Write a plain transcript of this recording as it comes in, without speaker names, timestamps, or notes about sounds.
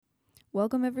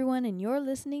Welcome, everyone, and you're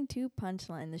listening to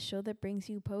Punchline, the show that brings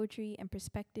you poetry and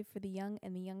perspective for the young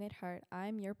and the young at heart.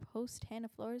 I'm your host, Hannah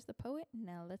Flores, the poet.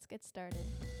 Now, let's get started.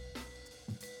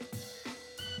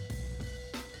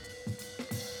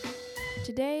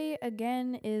 Today,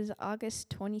 again, is August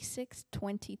 26,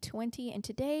 2020, and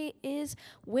today is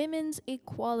Women's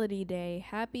Equality Day.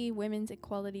 Happy Women's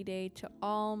Equality Day to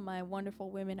all my wonderful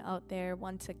women out there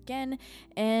once again.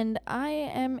 And I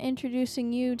am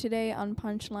introducing you today on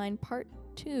Punchline Part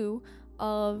 2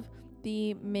 of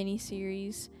the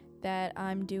mini-series that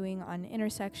I'm doing on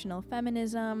intersectional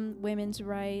feminism, women's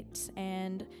rights,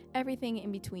 and everything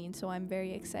in between. So I'm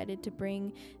very excited to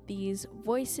bring these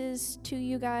voices to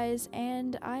you guys,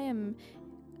 and I am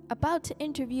about to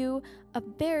interview a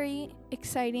very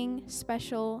exciting,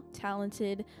 special,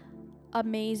 talented,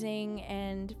 amazing,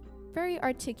 and very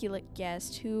articulate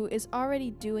guest who is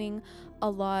already doing a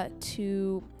lot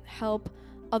to help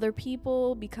other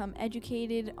people become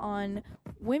educated on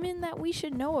women that we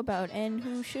should know about and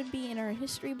who should be in our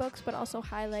history books, but also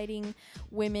highlighting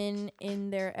women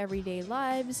in their everyday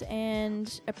lives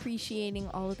and appreciating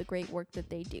all of the great work that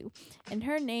they do. And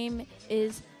her name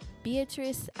is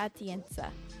Beatrice Atienza.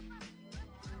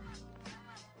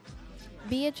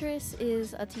 Beatrice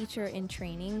is a teacher in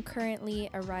training, currently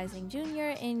a rising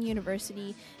junior in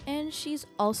university, and she's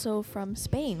also from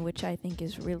Spain, which I think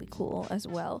is really cool as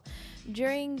well.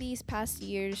 During these past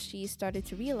years, she started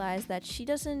to realize that she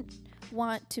doesn't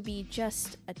want to be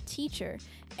just a teacher,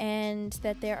 and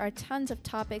that there are tons of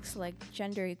topics like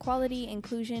gender equality,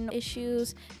 inclusion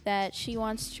issues that she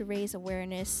wants to raise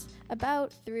awareness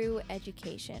about through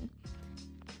education.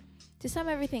 To sum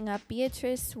everything up,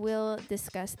 Beatrice will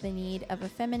discuss the need of a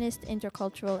feminist,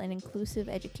 intercultural, and inclusive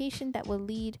education that will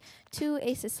lead to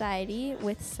a society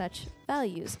with such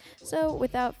values. So,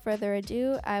 without further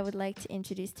ado, I would like to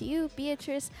introduce to you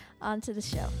Beatrice onto the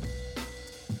show.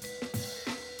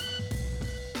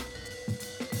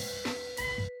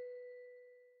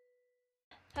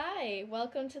 Hi,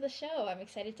 welcome to the show. I'm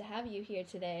excited to have you here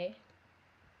today.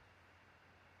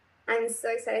 I'm so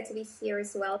excited to be here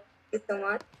as well. Thank you so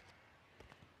much.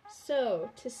 So,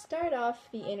 to start off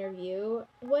the interview,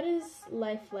 what is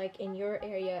life like in your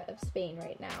area of Spain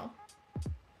right now?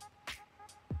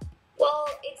 Well,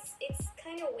 it's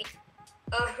kind of weird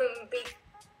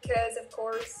because of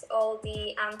course all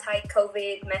the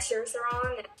anti-COVID measures are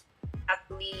on. And we have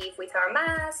to leave with our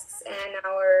masks and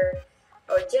our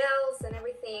gels and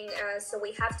everything. So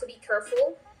we have to be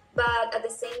careful. But at the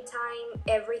same time,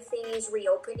 everything is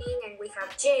reopening and we have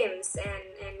gyms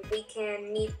and we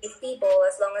can meet with people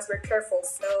as long as we're careful.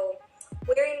 So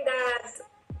we're in that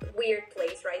weird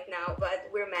place right now, but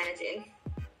we're managing.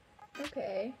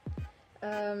 Okay.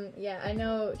 Yeah, I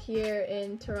know here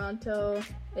in Toronto,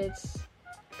 it's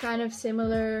kind of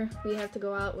similar. We have to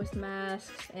go out with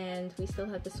masks and we still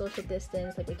have the social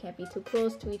distance, like we can't be too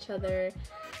close to each other.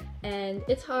 And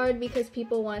it's hard because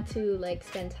people want to like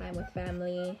spend time with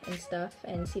family and stuff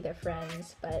and see their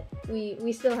friends, but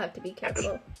we still have to be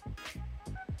careful.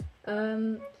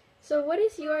 So what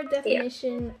is your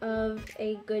definition of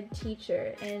a good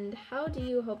teacher, and how do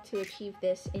you hope to achieve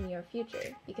this in your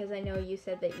future? Because I know you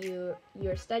said that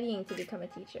you're studying to become a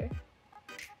teacher.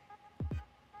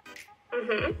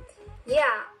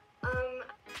 Yeah.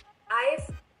 I've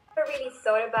never really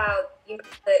thought about the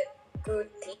good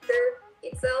teacher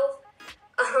itself.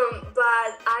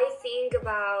 But I think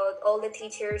about all the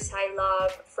teachers I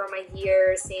love from my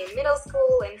years in middle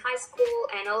school and high school,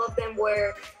 and all of them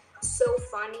were so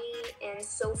funny and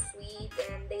so sweet,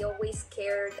 and they always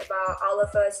cared about all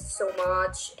of us so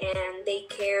much, and they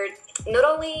cared not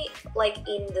only like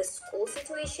in the school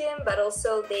situation, but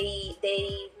also they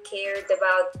cared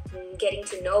about getting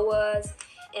to know us,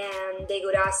 and they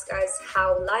would ask us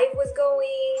how life was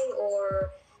going or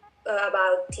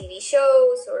about TV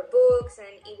shows or books,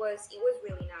 and it was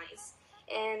really nice.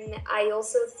 And I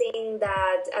also think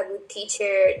that a good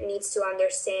teacher needs to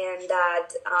understand that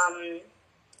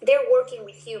they're working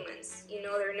with humans.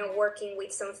 They're not working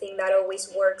with something that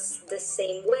always works the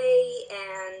same way,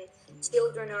 and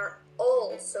children are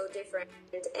all so different,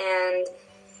 and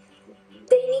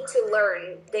they need to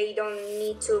learn. They don't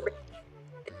need to read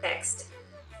the text.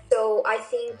 So I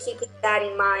think keeping that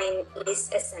in mind is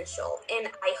essential, and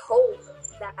I hope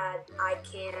that I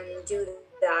can do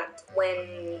that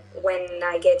when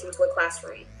I get into a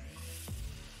classroom.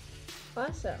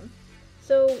 Awesome.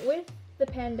 So with the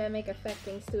pandemic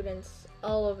affecting students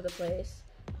all over the place,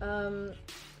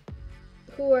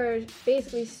 who are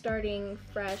basically starting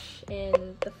fresh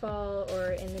in the fall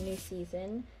or in the new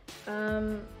season,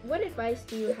 what advice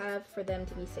do you have for them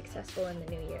to be successful in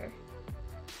the new year?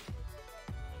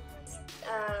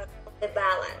 the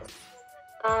balance.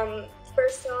 Um,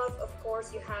 First off, of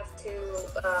course, you have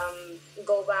to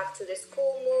go back to the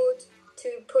school mood to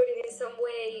put it in some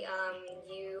way.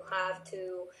 You have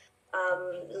to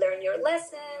learn your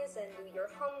lessons and do your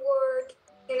homework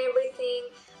and everything.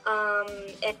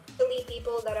 And actually,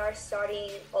 people that are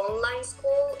starting online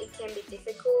school, it can be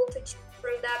difficult to change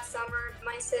from that summer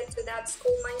mindset to that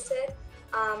school mindset.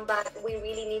 But we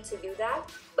really need to do that.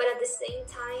 But at the same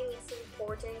time, it's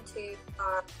important to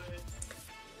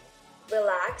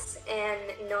relax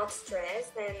and not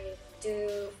stress and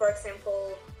do, for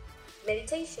example,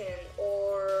 meditation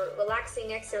or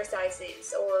relaxing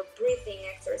exercises or breathing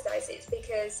exercises,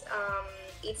 because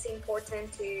it's important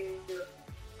to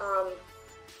um,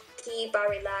 keep a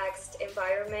relaxed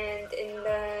environment in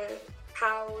the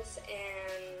house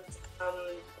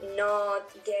and not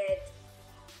get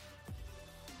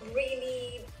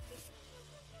really,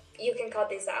 you can cut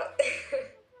this out.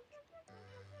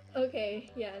 Okay,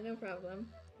 yeah, no problem.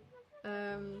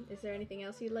 Is there anything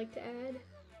else you'd like to add?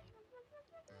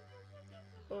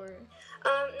 Or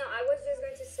No, I was just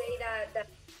going to say that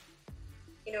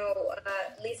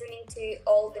listening to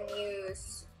all the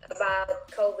news about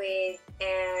COVID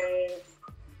and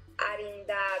adding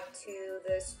that to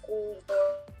the school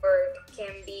work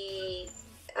can be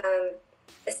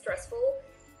stressful,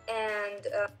 and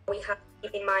we have to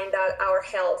keep in mind that our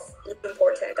health is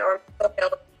important. Our mental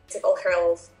health, physical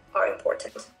health are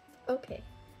important.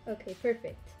 okay,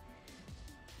 perfect.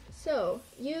 So,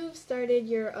 you've started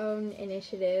your own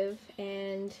initiative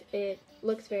and it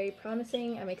looks very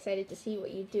promising. I'm excited to see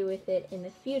what you do with it in the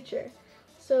future.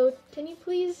 So, can you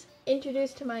please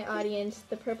introduce to my audience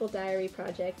the Purple Diary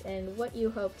Project and what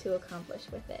you hope to accomplish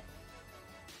with it?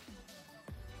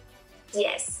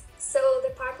 Yes. So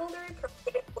the Purple Diary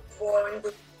Project was born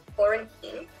with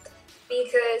quarantine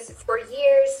because for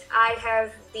years I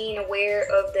have been aware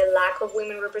of the lack of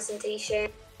women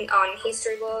representation on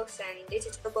history books and in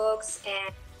literature books,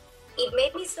 and it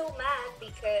made me so mad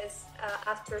because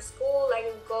after school I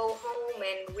would go home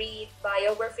and read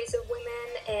biographies of women,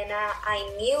 and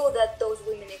I knew that those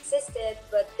women existed,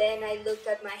 but then I looked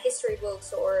at my history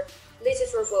books or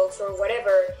literature books or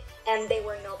whatever, and they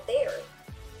were not there.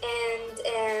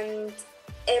 And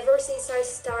ever since I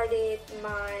started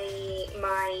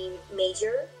my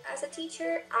major as a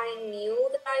teacher, I knew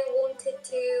that I wanted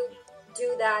to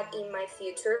do that in my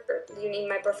future, in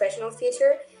my professional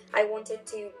future. I wanted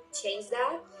to change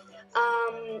that.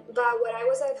 But when I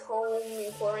was at home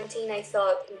in quarantine, I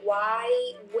thought,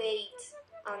 why wait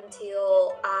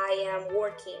until I am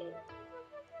working?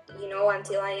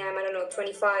 Until I am, I don't know,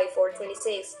 25 or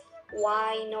 26.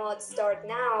 Why not start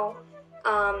now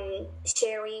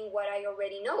sharing what I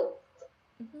already know?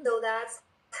 Mm-hmm. So that's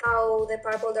how the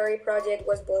Purple Diary Project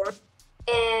was born.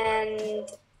 And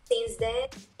since then,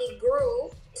 it grew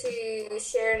to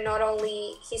share not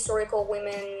only historical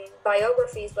women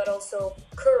biographies, but also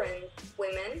current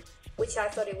women, which I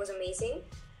thought it was amazing.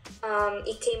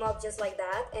 It came up just like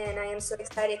that, and I am so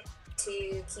excited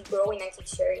to keep growing and keep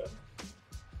sharing.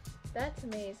 That's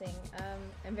amazing.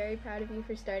 I'm very proud of you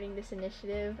for starting this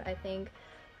initiative. I think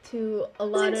to a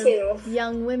lot of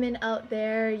young women out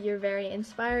there, you're very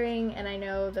inspiring, and I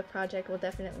know the project will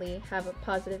definitely have a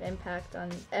positive impact on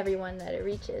everyone that it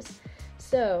reaches.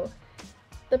 So,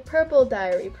 the Purple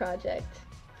Diary Project.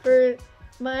 For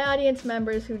my audience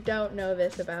members who don't know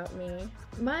this about me,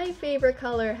 my favorite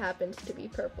color happens to be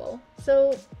purple.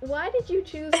 So, why did you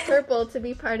choose purple to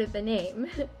be part of the name?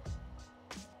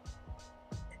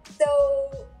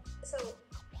 So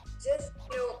just,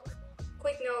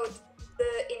 quick note,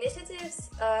 the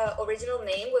initiative's original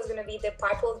name was going to be the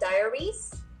Purple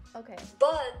Diaries. Okay.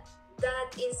 But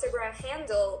that Instagram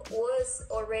handle was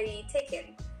already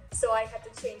taken, so I had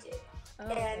to change it.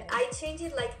 Okay. And I changed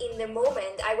it like in the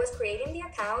moment. I was creating the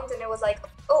account and I was like,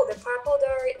 oh, the Purple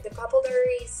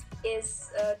Diaries is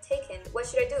taken. What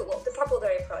should I do? Well, the Purple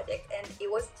Diary Project. And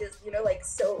it was just, like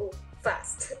so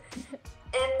fast.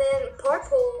 And then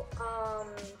purple,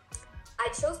 I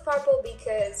chose purple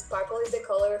because purple is the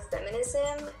color of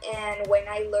feminism, and when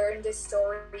I learned the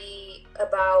story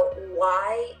about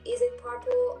why is it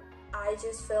purple, I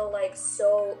just felt like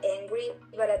so angry,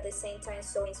 but at the same time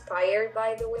so inspired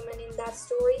by the women in that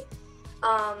story.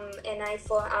 And I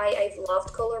thought I've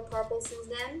loved color purple since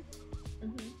then.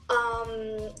 Mm-hmm.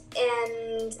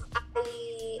 And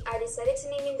I decided to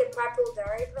name it the Purple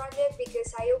Diary Project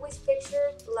because I always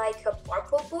pictured like a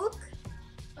purple book.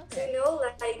 Okay.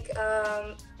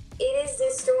 It is the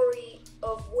story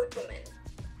of women,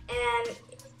 and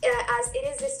as it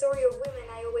is the story of women,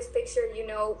 I always pictured,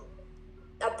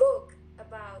 a book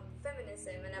about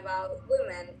feminism and about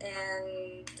women,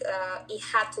 and it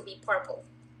had to be purple.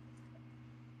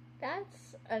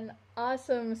 That's an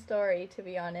awesome story, to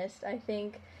be honest. I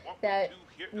think that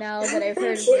now that I've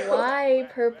heard why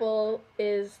purple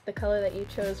is the color that you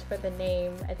chose for the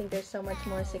name, I think there's so much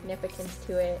more significance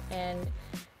to it, and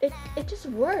it just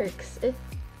works. It's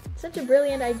such a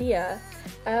brilliant idea.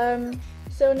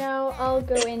 So now I'll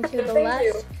go into the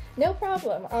last... No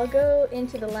problem. I'll go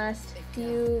into the last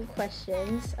few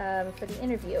questions for the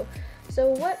interview. So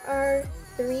what are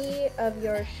 3 of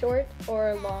your short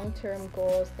or long-term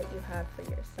goals that you have for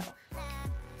yourself?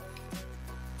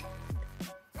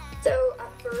 So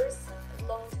at first,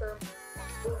 long-term,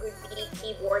 we would be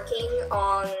keep working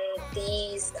on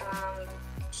these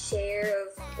share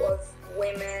of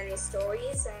women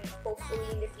stories, and hopefully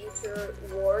in the future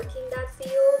work in that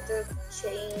field to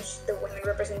change the women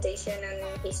representation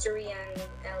and history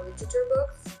and literature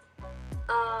books.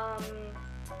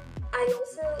 I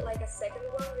also, like, a second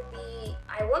one would be,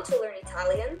 I want to learn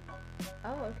Italian.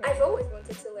 Oh, okay. I've always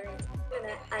wanted to learn Italian,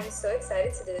 and I'm so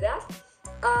excited to do that.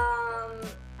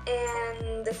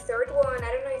 And the third one,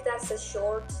 I don't know if that's a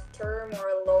short-term or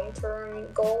a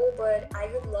long-term goal, but I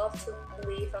would love to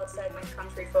live outside my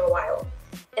country for a while.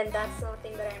 And that's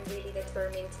something that I'm really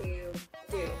determined to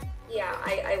do. Yeah,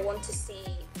 I want to see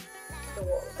the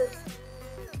world.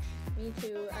 Me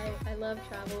too. I love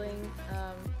traveling.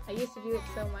 I used to do it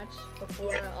so much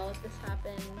before all of this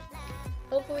happened.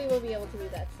 Hopefully we'll be able to do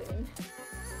that soon.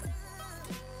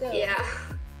 So, yeah.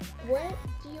 What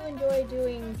do you enjoy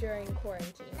doing during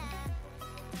quarantine?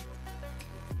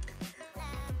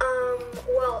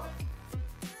 Well,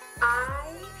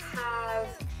 I have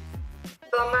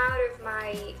come out of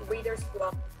my reader's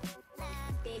block.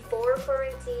 Before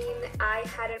quarantine, I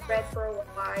hadn't read for a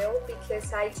while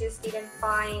because I just didn't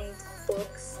find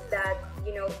books that,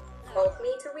 helped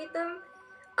me to read them.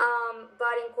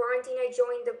 But in quarantine, I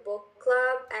joined the book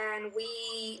club and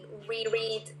we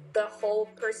reread the whole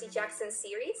Percy Jackson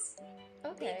series.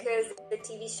 Okay. Because the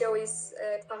TV show is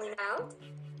coming out.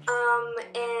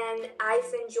 And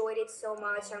I've enjoyed it so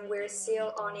much, and we're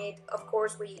still on it. Of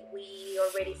course, we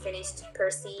already finished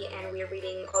Percy and we're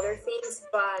reading other things,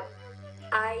 but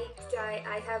I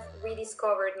have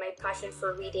rediscovered my passion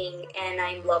for reading and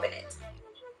I'm loving it.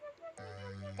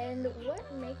 And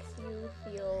what makes you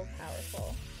feel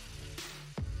powerful?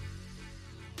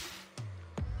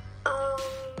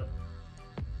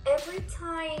 Every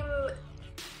time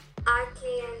I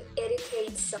can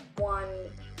educate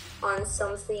someone on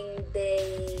something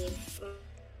they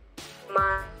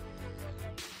might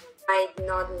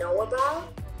not know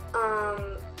about.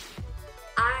 I'm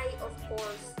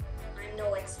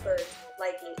no expert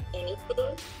like in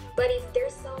anything, but if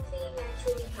there's something I'm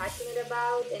truly passionate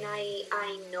about and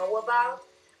I know about,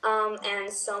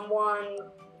 and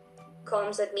someone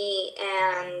comes at me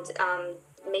and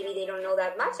maybe they don't know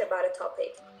that much about a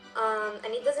topic,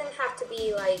 and it doesn't have to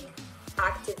be like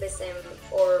activism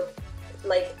or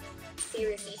like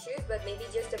serious issues, but maybe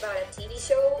just about a TV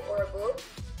show or a book.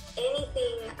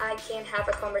 Anything I can have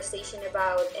a conversation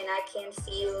about and I can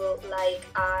feel like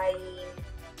I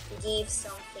give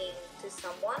something to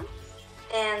someone,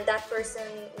 and that person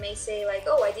may say like,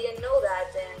 oh, I didn't know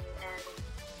that, and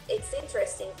it's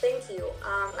interesting, thank you.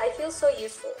 I feel so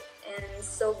useful and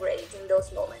so great in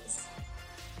those moments.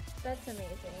 That's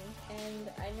amazing, and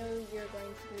I know you're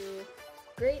going to do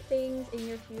great things in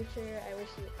your future. I wish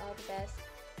you all the best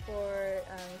for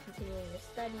continuing your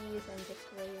studies and just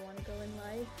where you want to go in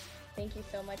life. Thank you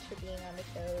so much for being on the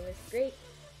show. It was great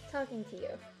talking to you.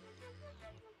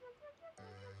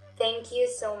 Thank you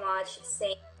so much.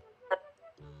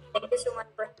 Thank you so much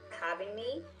for having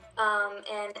me.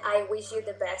 And I wish you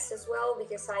the best as well,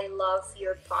 because I love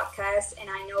your podcast and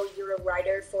I know you're a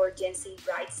writer for Gen Z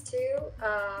Writes too.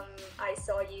 I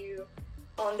saw you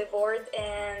on the board,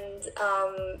 and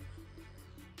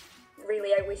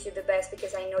really I wish you the best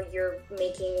because I know you're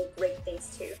making great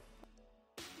things too.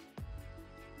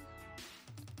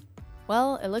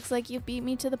 Well, it looks like you've beat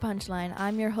me to the punchline.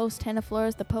 I'm your host, Hannah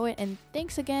Flores, the poet, and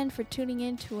thanks again for tuning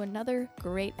in to another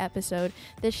great episode.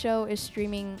 This show is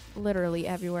streaming literally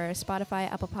everywhere: Spotify,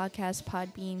 Apple Podcasts,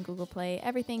 Podbean, Google Play,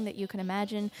 everything that you can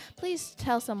imagine. Please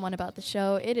tell someone about the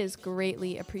show. It is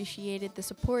greatly appreciated. The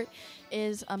support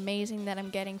is amazing that I'm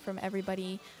getting from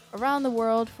everybody around the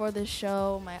world for this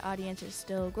show. My audience is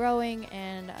still growing,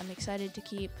 and I'm excited to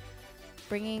keep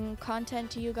bringing content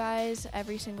to you guys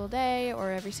every single day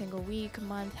or every single week,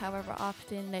 month, however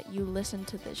often that you listen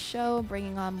to this show,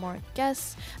 bringing on more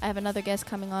guests. I have another guest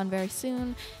coming on very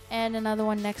soon and another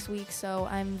one next week, so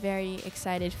I'm very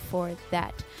excited for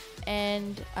that.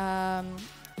 And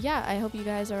yeah, I hope you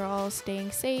guys are all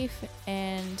staying safe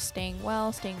and staying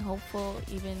well, staying hopeful,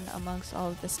 even amongst all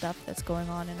of the stuff that's going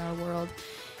on in our world,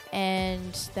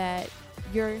 and that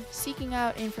you're seeking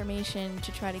out information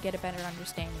to try to get a better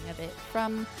understanding of it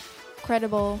from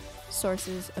credible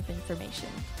sources of information.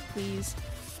 Please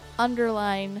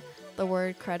underline the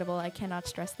word credible. I cannot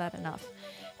stress that enough.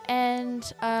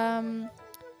 And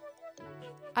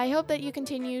I hope that you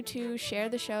continue to share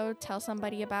the show, tell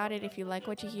somebody about it if you like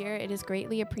what you hear. It is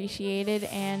greatly appreciated.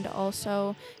 And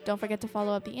also, don't forget to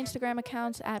follow up the Instagram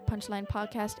accounts at Punchline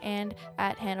Podcast and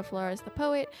at Hannah Flores the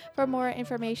Poet for more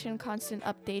information, constant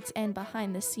updates, and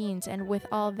behind the scenes. And with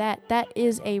all that, that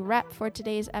is a wrap for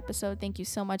today's episode. Thank you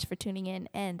so much for tuning in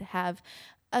and have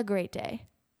a great day.